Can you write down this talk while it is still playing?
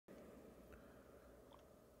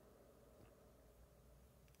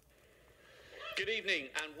Good evening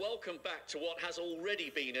and welcome back to what has already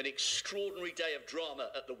been an extraordinary day of drama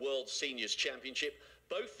at the World Seniors Championship.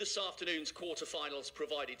 Both this afternoon's quarterfinals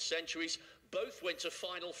provided centuries. Both went to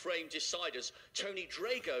final frame deciders. Tony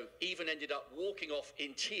Drago even ended up walking off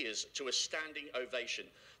in tears to a standing ovation.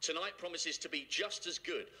 Tonight promises to be just as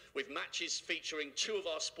good, with matches featuring two of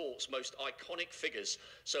our sport's most iconic figures.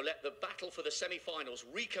 So let the battle for the semi-finals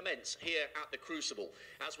recommence here at the Crucible,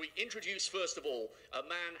 as we introduce first of all a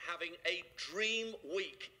man having a dream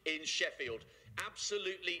week in Sheffield.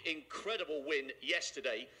 Absolutely incredible win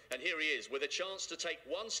yesterday, and here he is with a chance to take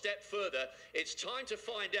one step further. It's time to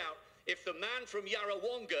find out if the man from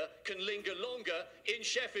Yarrawonga can linger longer in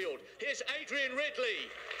Sheffield. Here's Adrian Ridley.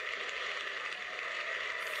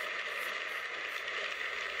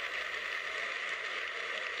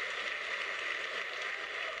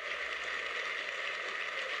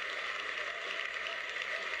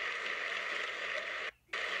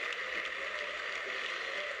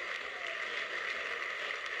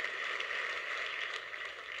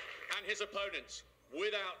 And his opponent,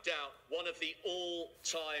 without doubt, one of the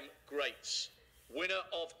all-time greats, winner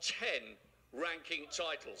of 10 ranking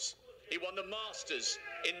titles. He won the Masters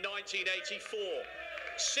in 1984.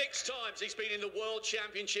 6 times he's been in the World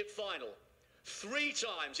Championship final. 3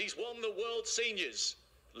 times he's won the World Seniors.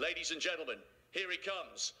 Ladies and gentlemen, here he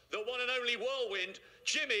comes, the one and only whirlwind,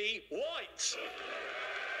 Jimmy White.